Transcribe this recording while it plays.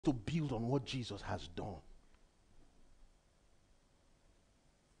to build on what Jesus has done.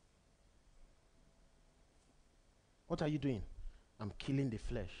 What are you doing? I'm killing the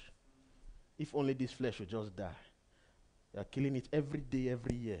flesh. If only this flesh would just die. You are killing it every day,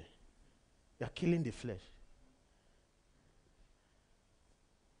 every year. You are killing the flesh.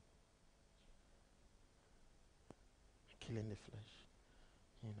 Killing the flesh.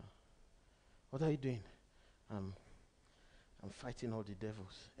 You know. What are you doing? I'm fighting all the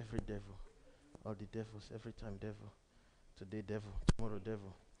devils. Every devil. All the devils. Every time devil. Today devil. Tomorrow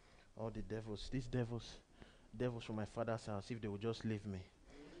devil. All the devils. These devils from my father's house, if they would just leave me.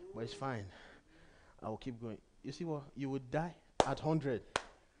 But it's fine. I will keep going. You see what? You would die at 100.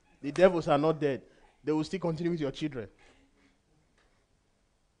 The devils are not dead. They will still continue with your children.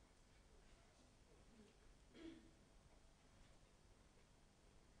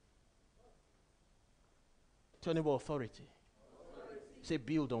 Tell me about authority. Say,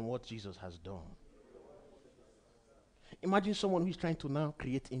 build on what Jesus has done. Imagine someone who is trying to now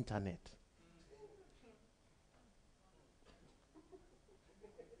create internet.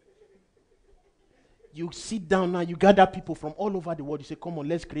 You sit down now, you gather people from all over the world. You say, come on,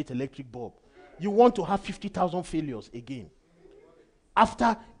 let's create electric bulb. You want to have 50,000 failures again.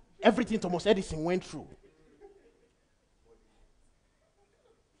 After everything Thomas Edison went through.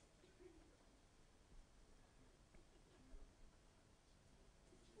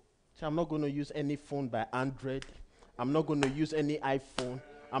 So I'm not going to use any phone by Android. I'm not going to use any iPhone.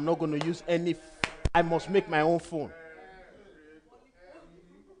 I'm not going to use any... I must make my own phone.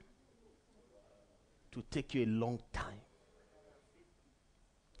 To take you a long time.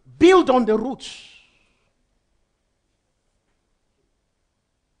 Build on the roots.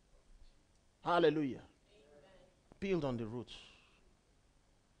 Hallelujah. Amen. Build on the roots.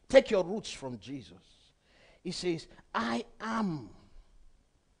 Take your roots from Jesus. He says, I am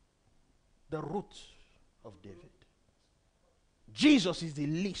the root of David. Jesus is the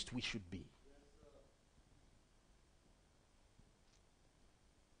least we should be.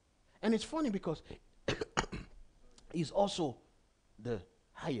 And it's funny because he's also the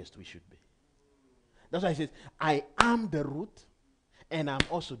highest we should be. That's why he says, I am the root and I'm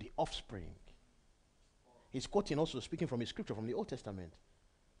also the offspring. He's quoting also, speaking from his scripture from the Old Testament.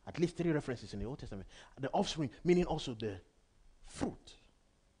 At least 3 references in the Old Testament. The offspring, meaning also the fruit.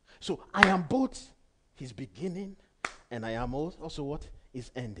 So I am both his beginning and I am also what?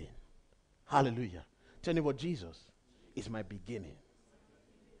 His ending. Hallelujah. Tell me what Jesus is my beginning.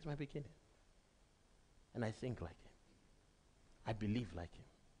 It's my beginning. And I think like him. I believe like him.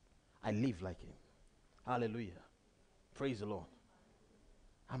 I live like him. Hallelujah. Praise the Lord.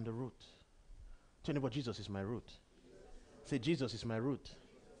 I'm the root. Tell me what Jesus is my root. Say, Jesus is my root.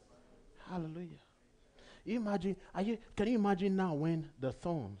 Hallelujah. Can you imagine now when the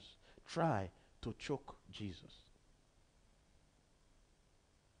thorns try to choke Jesus?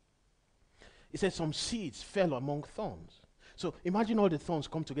 It says some seeds fell among thorns. So imagine all the thorns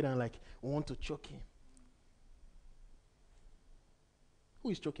come together and like, we want to choke him. Who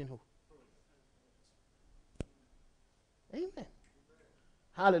is choking who? Amen.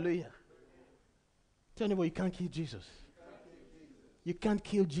 Hallelujah. Tell me, you can't kill Jesus. You can't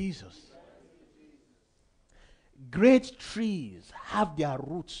kill Jesus. Great trees have their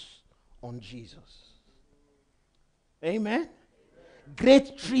roots on Jesus. Amen.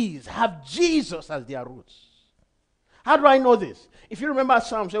 Great trees have Jesus as their roots. How do I know this? If you remember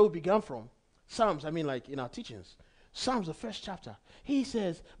Psalms, where we began from, Psalms, I mean like in our teachings, Psalms, the first chapter, he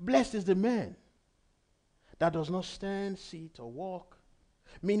says, blessed is the man that does not stand, sit, or walk,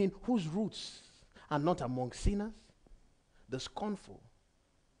 meaning whose roots are not among sinners, the scornful.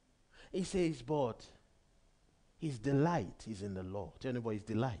 He says, but his delight is in the law. Tell anybody his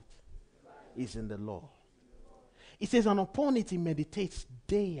delight is in the law. He says, and upon it he meditates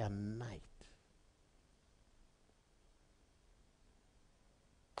day and night.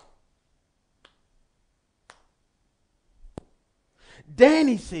 Then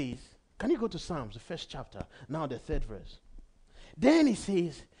he says, can you go to Psalms, the first chapter, now the 3rd verse. Then he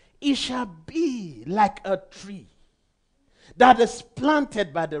says, it shall be like a tree that is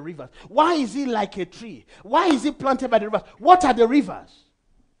planted by the rivers. Why is it like a tree? Why is it planted by the rivers? What are the rivers?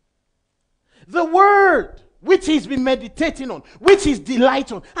 The word which he's been meditating on, which he's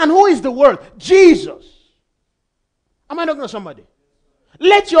delighting on. And who is the word? Jesus. Am I talking to somebody?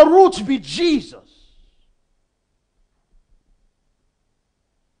 Let your roots be Jesus.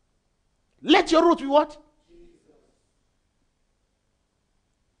 Let your roots be what? Jesus.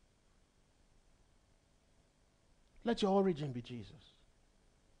 Let your origin be Jesus.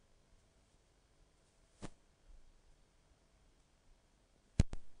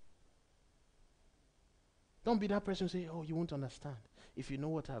 Don't be that person who say, oh, you won't understand. If you know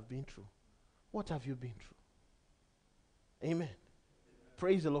what I've been through. What have you been through? Amen.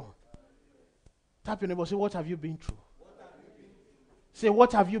 Praise the Lord. Tap your neighbor, say, what have you been through? Say,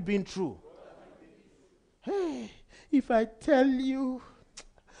 what have you been through? Hey, if I tell you,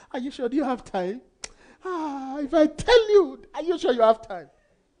 are you sure? Do you have time? If I tell you, are you sure you have time?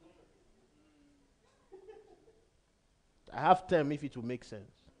 I have time if it will make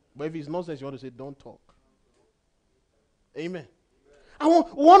sense. But if it's nonsense, you want to say, don't talk. Amen. I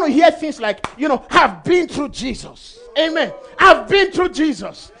want to hear things like, have been through Jesus. Amen. I've been through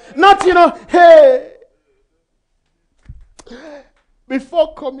Jesus. Not, hey,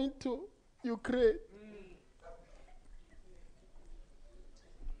 before coming to Ukraine.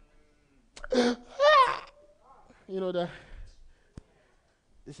 That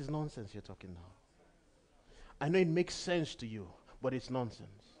this is nonsense you're talking now. I know it makes sense to you, but it's nonsense.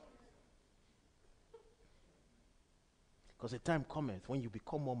 Because the time cometh when you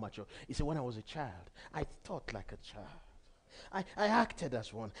become more mature. He said, when I was a child, I thought like a child. I acted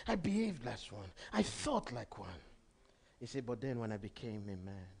as one. I behaved as one. I thought like one. He said, but then when I became a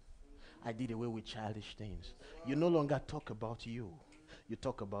man, I did away with childish things. You no longer talk about you. You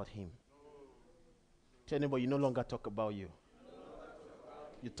talk about him. Tell anybody, you no longer talk about you.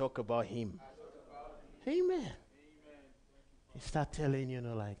 You talk about him. Amen. He start telling,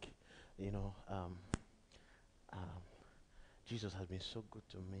 Jesus has been so good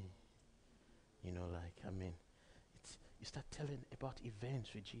to me. You start telling about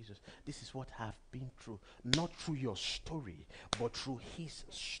events with Jesus. This is what I've been through. Not through your story, but through his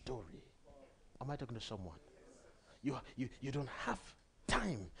story. Am I talking to someone? You don't have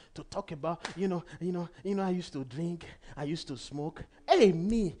time to talk about, I used to drink, I used to smoke. Hey,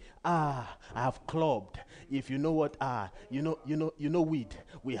 me, I have clubbed. If you know what, weed.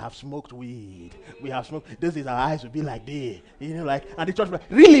 We have smoked weed. We have smoked. This is our eyes will be like this, and the church will be like,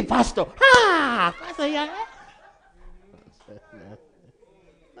 really, pastor? Pastor, yeah.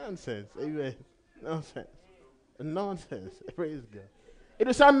 Nonsense. Amen. Nonsense. Praise God. It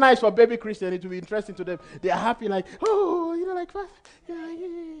will sound nice for baby Christian. It will be interesting to them. They are happy, like, oh, like,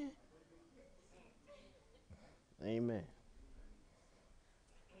 yeah. Amen.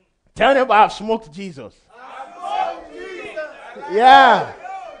 Tell them I've smoked Jesus. I've smoked Jesus. Yeah.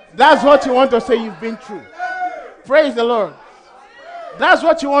 That's what you want to say you've been through. Praise the Lord. That's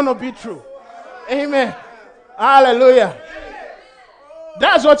what you want to be through. Amen. Hallelujah.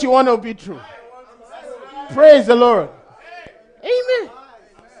 That's what you want to be through. Praise the Lord. Amen.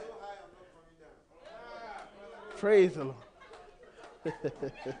 Praise the Lord.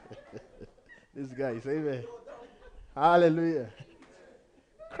 This guy is, amen. Hallelujah.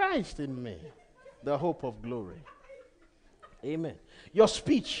 Christ in me, the hope of glory. Amen. Your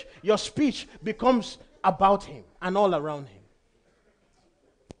speech becomes about him and all around him.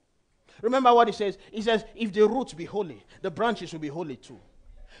 Remember what he says? He says, if the roots be holy, the branches will be holy too.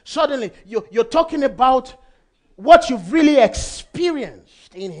 Suddenly, you're talking about what you've really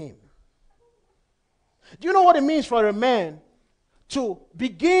experienced in him. Do you know what it means for a man to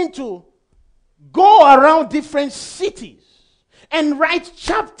begin to go around different cities and write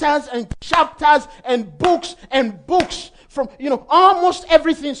chapters and books from, almost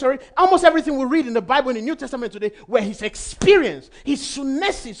everything we read in the Bible in the New Testament today where his experience, his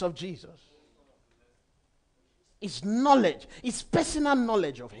sunesis of Jesus, his knowledge, his personal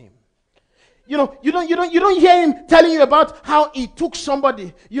knowledge of him. You don't hear him telling you about how he took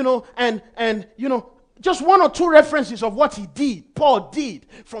somebody, just one or two references of what he did, Paul did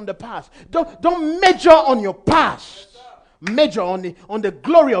from the past. Don't measure on your past. Measure on the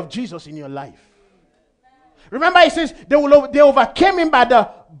glory of Jesus in your life. Remember, he says they overcame him by the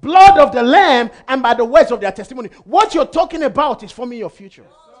blood of the Lamb and by the words of their testimony. What you're talking about is forming your future.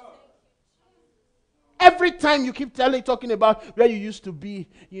 Every time you keep talking about where you used to be,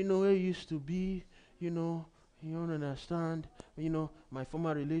 where you used to be, you don't understand, my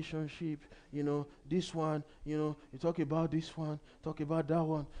former relationship, this one, you talk about this one, talk about that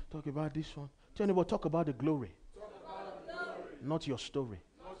one, talk about this one. Tell anybody, talk about the glory. Not your story.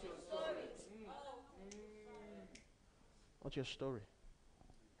 Not your story.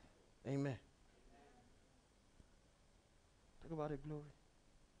 Amen. Talk about the glory.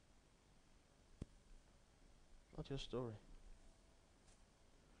 Not your story.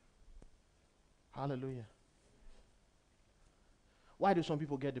 Hallelujah. Why do some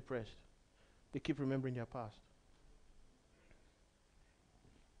people get depressed? They keep remembering their past.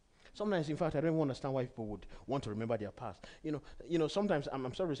 Sometimes, in fact, I don't even understand why people would want to remember their past. Sometimes,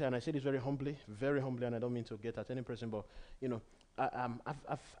 I'm sorry to say, and I say this very humbly, and I don't mean to get at any person, but,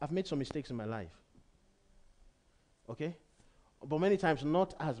 I've made some mistakes in my life. Okay? But many times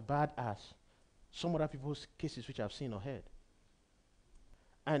not as bad as some other people's cases which I've seen or heard.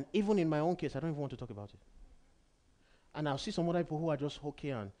 And even in my own case, I don't even want to talk about it. And I'll see some other people who are just okay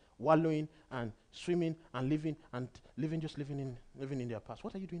and wallowing and swimming and living in their past.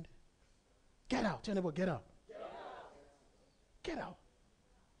 What are you doing there? Get out. Tell neighbor, get out. Get out.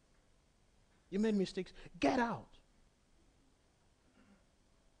 You made mistakes. Get out.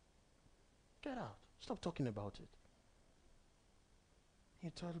 Get out. Stop talking about it. You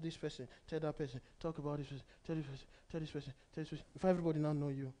tell this person, tell that person, talk about this person, tell this person, tell this person, tell this person. If everybody now know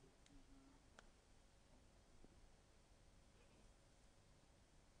you.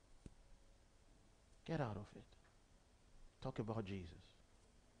 Get out of it. Talk about Jesus.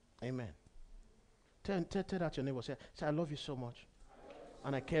 Amen. Tell that your neighbor. Say, I love you so much.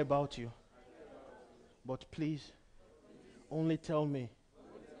 And I care about you. But please, only tell me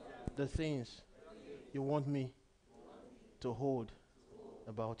the things you want me to hold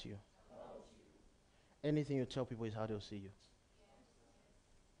about you. Anything you tell people is how they'll see you.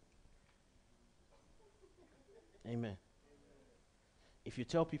 Amen. If you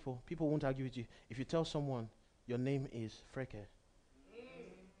tell people, people won't argue with you. If you tell someone your name is Freke,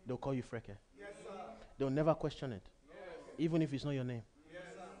 they'll call you Freke. Yes, sir. They'll never question it. Yes. Even if it's not your name. Yes,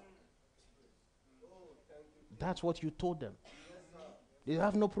 sir. That's what you told them. Yes, they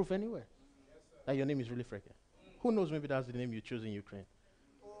have no proof anywhere that your name is really Freke. Who knows, maybe that's the name you chose in Ukraine.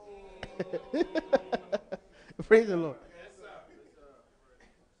 Praise the Lord.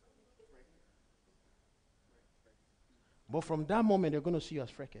 But from that moment, they're going to see you as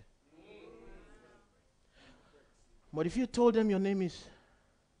Freke. But if you told them your name is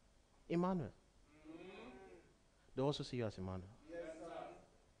Emmanuel, they'll also see you as Emmanuel.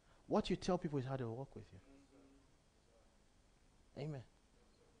 What you tell people is how they'll work with you. Amen.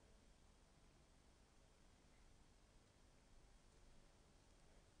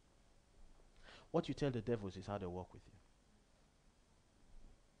 What you tell the devils is how they work with you.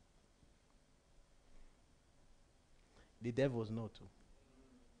 The devils know too.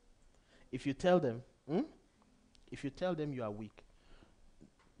 If you tell them, you are weak,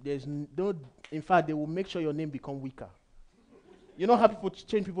 there's no, in fact, they will make sure your name become weaker. You know how people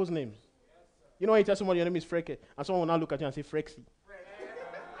change people's names? You know when you tell somebody your name is Freke, and someone will now look at you and say Frexy.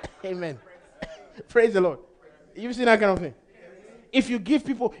 Amen. Praise the Lord. You've seen that kind of thing? If you give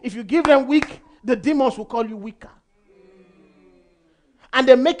them weak, the demons will call you weaker. And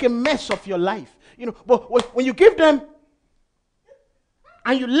they make a mess of your life. You know, but when you give them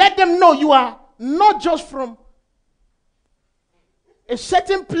and you let them know you are not just from a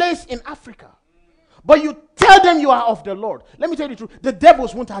certain place in Africa, but you tell them you are of the Lord. Let me tell you the truth. The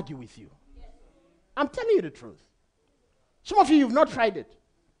devils won't argue with you. I'm telling you the truth. Some of you've not tried it.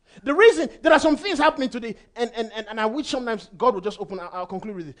 The reason, there are some things happening today, and I wish sometimes God would just open, I'll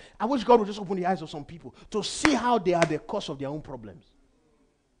conclude with this. I wish God would just open the eyes of some people to see how they are the cause of their own problems.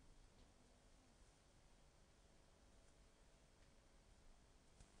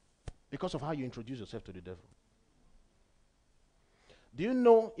 Because of how you introduce yourself to the devil. Do you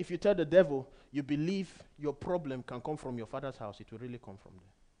know if you tell the devil you believe your problem can come from your father's house, it will really come from there?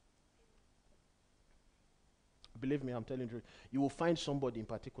 Believe me, I'm telling you, you will find somebody in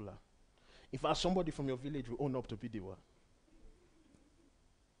particular. In fact, somebody from your village will own up to be the one.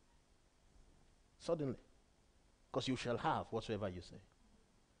 Suddenly. Because you shall have whatsoever you say.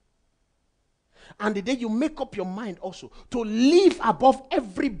 And the day you make up your mind also to live above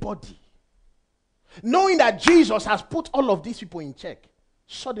everybody, knowing that Jesus has put all of these people in check,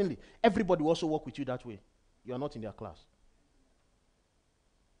 suddenly everybody will also work with you that way. You are not in their class.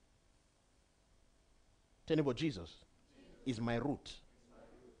 Tell anybody, Jesus is my root.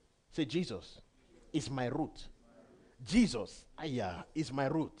 Say, Jesus is my root. Jesus, is my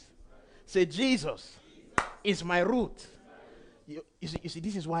root. Say, Jesus is my root. You see,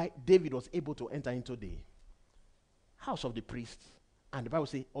 this is why David was able to enter into the house of the priests. And the Bible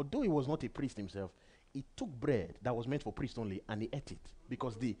says, although he was not a priest himself, he took bread that was meant for priests only and he ate it.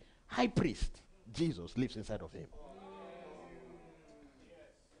 Because the high priest, Jesus, lives inside of him.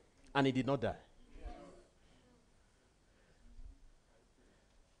 And he did not die.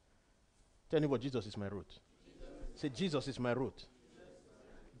 Tell anybody, Jesus is my root. Say, Jesus is my root.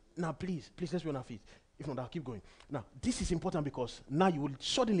 Now, please, let's be on our feet. If not, I'll keep going. Now, this is important because now you will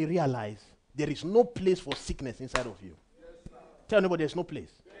suddenly realize there is no place for sickness inside of you. Tell anybody, there's no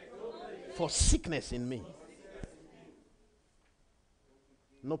place for sickness in me.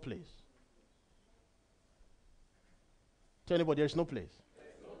 No place. Tell anybody, there's no place.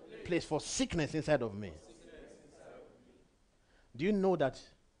 Place for sickness inside of me. Do you know that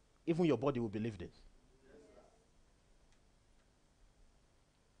even your body will believe this?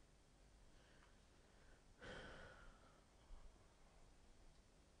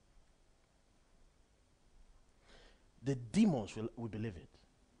 the demons will believe it.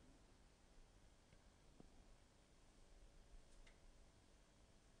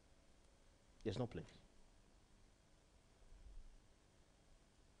 There's no place.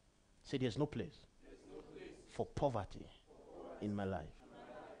 Say, there's no place for poverty in my life.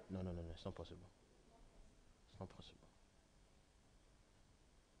 No, it's not possible. It's not possible.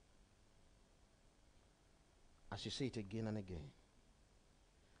 As you say it again and again,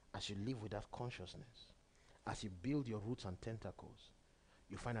 as you live with that consciousness, as you build your roots and tentacles,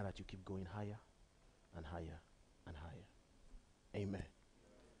 you find out that you keep going higher and higher and higher. Amen.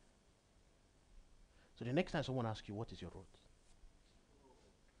 So the next time someone asks you, what is your root?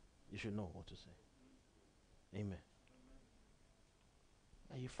 You should know what to say. Amen.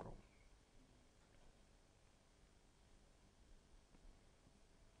 Where are you from?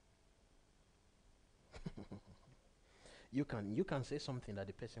 You can say something that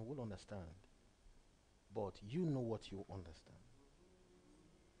the person will understand, but you know what you understand.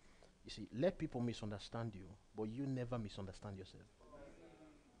 You see, let people misunderstand you, but you never misunderstand yourself.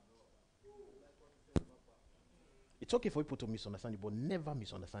 It's okay for people to misunderstand you, but never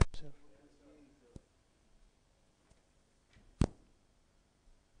misunderstand yourself.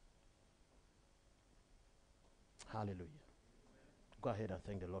 Hallelujah. Go ahead and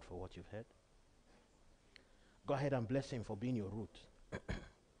thank the Lord for what you've heard. Go ahead and bless him for being your root.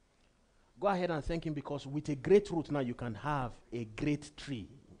 Go ahead and thank him, because with a great root now you can have a great tree.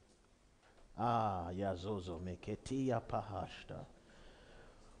 Yazozo meketia pahashta.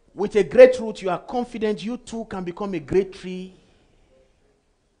 With a great root, you are confident you too can become a great tree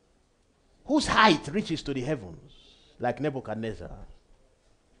whose height reaches to the heavens, like Nebuchadnezzar.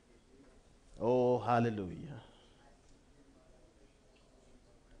 Oh, hallelujah.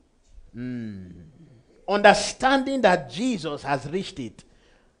 Understanding that Jesus has reached it,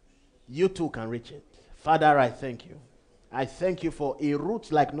 you too can reach it. Father, I thank you. I thank you for a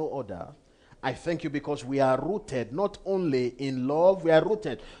root like no other. I thank you because we are rooted not only in love, we are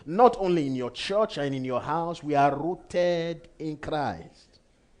rooted not only in your church and in your house, we are rooted in Christ.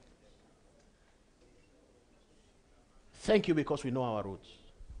 Thank you because we know our roots.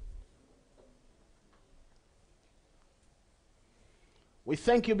 We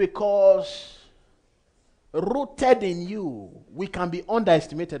thank you because rooted in you, we can be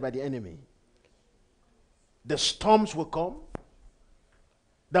underestimated by the enemy. The storms will come.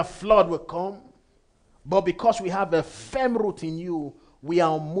 The flood will come. But because we have a firm root in you, we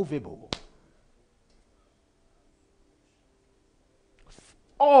are unmovable.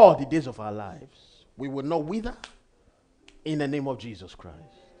 All the days of our lives, we will not wither in the name of Jesus Christ.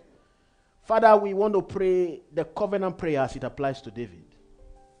 Father, we want to pray the covenant prayer as it applies to David.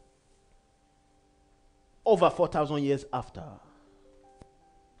 Over 4,000 years after,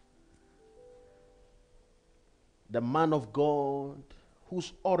 the man of God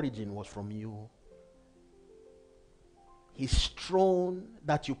whose origin was from you, his throne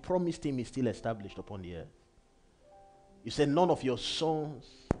that you promised him is still established upon the earth. You said none of your sons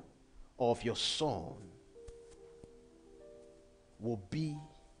or of your son will be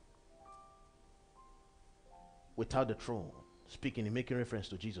without the throne. Speaking and making reference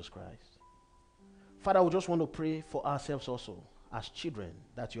to Jesus Christ. Father, we just want to pray for ourselves also as children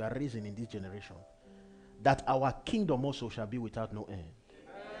that you are raising in this generation, that our kingdom also shall be without no end.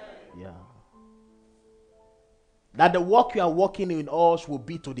 Amen. Yeah. That the work you are working in us will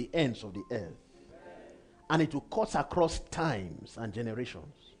be to the ends of the earth. Amen. And it will cut across times and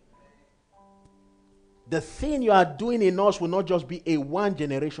generations. The thing you are doing in us will not just be a one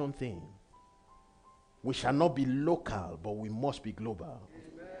generation thing. We shall not be local, but we must be global.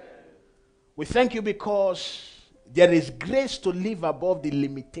 Amen. We thank you because there is grace to live above the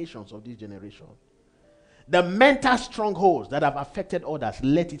limitations of this generation. The mental strongholds that have affected others,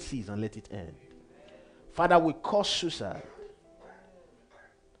 let it cease and let it end. Father, we cause suicide.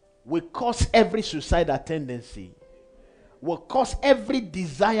 We cause every suicidal tendency. We cause every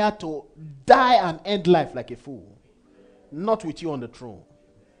desire to die and end life like a fool. Not with you on the throne.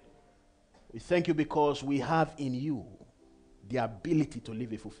 We thank you because we have in you the ability to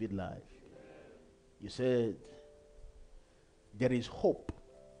live a fulfilled life. You said there is hope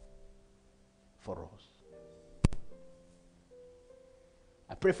for us.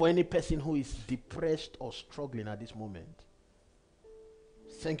 I pray for any person who is depressed or struggling at this moment.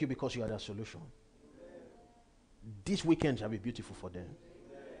 Thank you because you are the solution. This weekend shall be beautiful for them.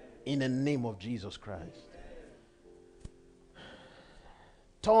 In the name of Jesus Christ.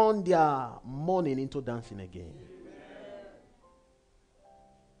 Turn their mourning into dancing again.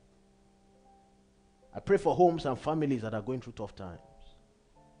 I pray for homes and families that are going through tough times.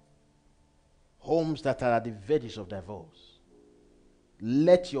 Homes that are at the verges of divorce.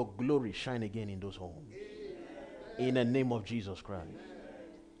 Let your glory shine again in those homes. In the name of Jesus Christ.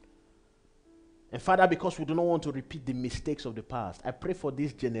 And Father, because we do not want to repeat the mistakes of the past, I pray for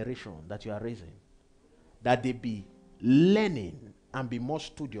this generation that you are raising, that they be learning and be more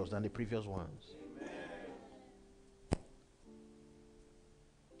studious than the previous ones.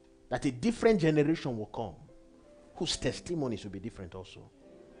 That a different generation will come, whose testimonies will be different also.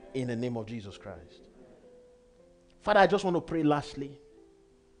 In the name of Jesus Christ. Father, I just want to pray lastly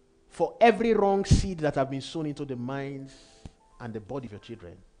for every wrong seed that have been sown into the minds and the body of your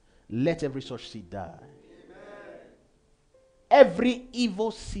children. Let every such seed die. Amen. Every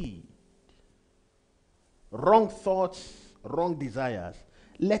evil seed, wrong thoughts, wrong desires,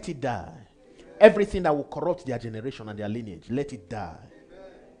 let it die. Amen. Everything that will corrupt their generation and their lineage, let it die. Amen.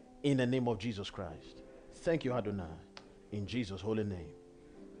 In the name of Jesus Christ. Thank you, Adonai. In Jesus' holy name.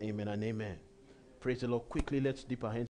 Amen and amen. Praise the Lord. Quickly, let's dip our hands.